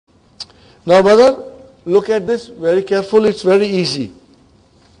Now, brother, look at this very carefully. It's very easy.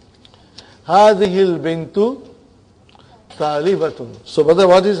 هذه البنت طالبة. So, brother,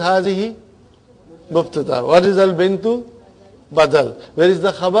 what is هذه? Mubtada. What is al-bintu? Badal. Where is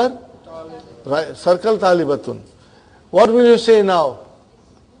the khabar? Right. Circle talibatun. What will you say now?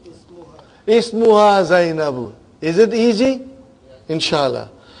 Ismuha Zainabu. Is it easy? Inshallah.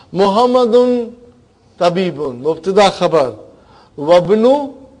 Muhammadun tabibun. Mubtada khabar.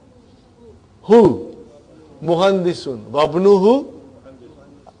 Wabnu hu. Muhandisun. Wabnu hu.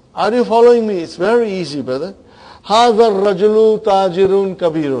 Are you following me? It's very easy, brother. Hadha rajulu tajirun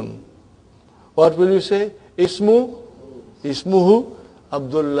kabirun. What will you say? Ismuhu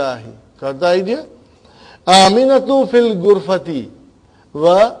Abdullahi. Got the idea? Aminatu fil gurfati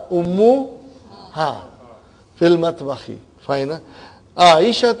wa ummuha fil matbakhi. Fine.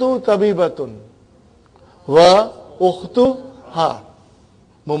 Aishatu tabibatun wa ukhtuha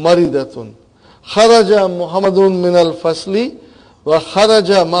mumaridatun. Kharaja Muhammadun min al-fasli wa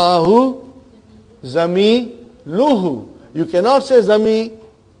kharaja ma'ahu zamiluhu. You cannot say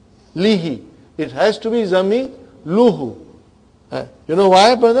zamilihi. It has to be zamiluhu. You know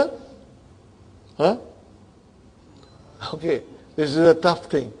why, brother? Huh? Okay, this is a tough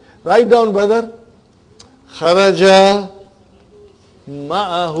thing. Write down, brother. Kharaja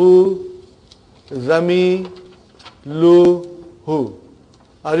ma'ahu zamiluhu.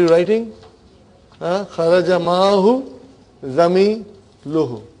 Are you writing? Kharaja ma'ahu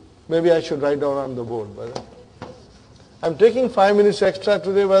zamiluhu. Maybe I should write down on the board, brother. I'm taking 5 minutes extra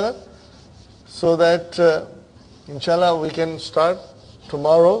today, brother, so that inshallah we can start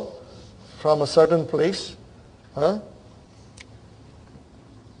tomorrow from a certain place.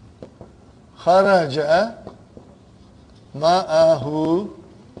 Kharaja ma'ahu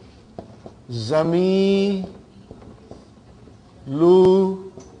zamiluhu.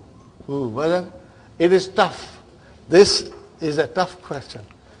 Brother, it is tough. This is a tough question.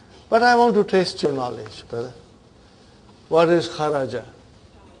 But I want to test your knowledge, brother. What is kharaja?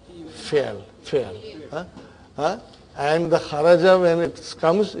 Fail. And the kharaja, when it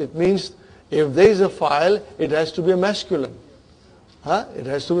comes, it means if there is a file, it has to be a masculine. It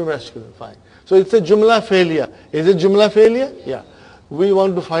has to be masculine. Fine. So it's a jumla failure. Is it jumla failure? Yeah. We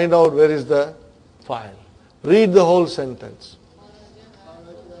want to find out where is the file. Read the whole sentence.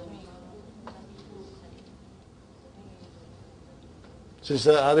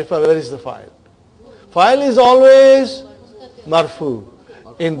 Sister Arifa, where is the file? File is always marfu.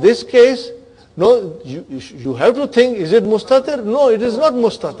 In this case, no, you have to think, is it mustatir? No, it is not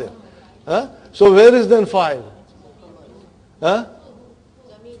mustatir. So where is then file?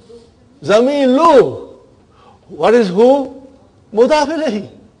 Zamilu. What is who? Mudaf ilayhi.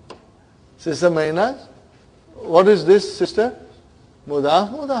 Sister Maina, what is this, sister? Mudaf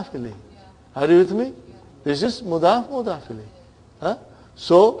ilayhi. Are you with me? This is mudaf ilayhi.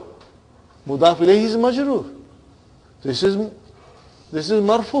 So, mudaf ilayhi is majroor. This is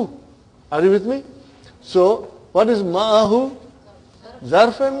marfu. Are you with me? So, what is ma'ahu?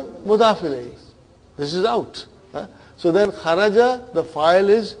 Zarf and mudaf ilayhi. This is out. So then kharaja, the file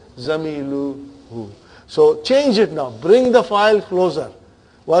is zamiluhu. So change it now. Bring the file closer.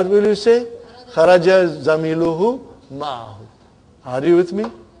 What will you say? Kharaja zamiluhu ma'ahu. Are you with me?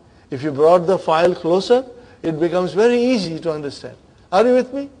 If you brought the file closer, it becomes very easy to understand. Are you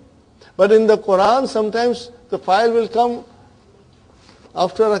with me? But in the Quran, sometimes the file will come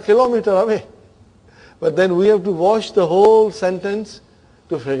after a kilometer away. But then we have to watch the whole sentence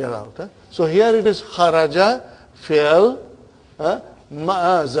to figure out. So here it is kharaja, fi'l,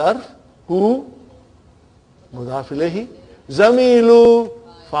 ma'a zarf, hu, mudaf ilayhi, zamilu,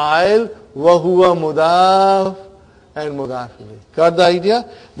 fa'il, wa huwa mudaf, and mudaf ilayhi. Got the idea?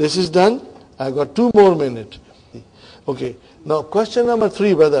 This is done. I've got 2 more minutes. Okay. Now question number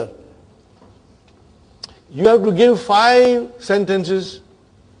 3, brother. You have to give 5 sentences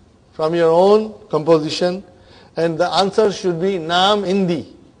from your own composition, and the answer should be naam indi.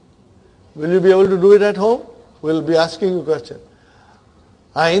 Will you be able to do it at home? We'll be asking you a question.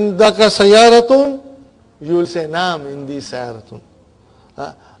 Aindaka sayaratun? You will say naam indi sayaratun.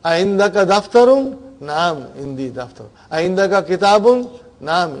 Aindaka daftarun? Naam indi daftarun. Aindaka kitabun?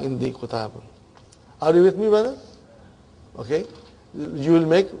 Naam indi kitabun. Are you with me, brother? Okay. You will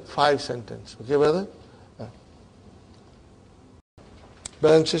make 5 sentences. Okay, brother?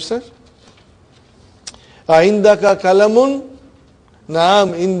 Brother and sister? Aindaka kalamun?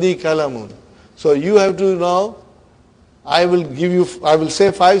 Naam indi kalamun. So you have to now, I will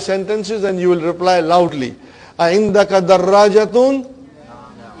say 5 sentences and you will reply loudly. Aindaka darrajatun?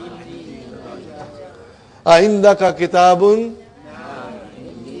 Aindaka kitabun?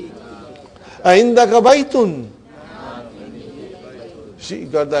 Aindaka baitun. See,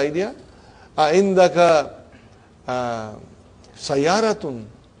 got the idea? Aindaka sayaratun.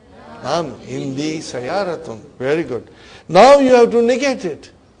 Indi sayaratun. Very good. Now you have to negate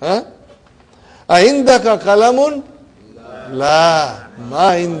it. Aindaka kalamun? La.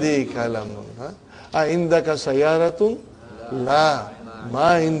 Ma indi kalamun. Aindaka sayaratun? La.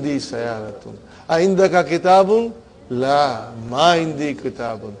 Ma indi sayaratun. Aindaka kitabun? La. Ma indi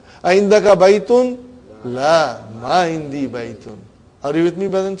kitabun. Aindaka baitun? La. Ma indi baitun. Are you with me,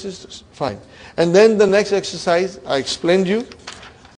 brothers and sisters? Fine. And then the next exercise I explained you.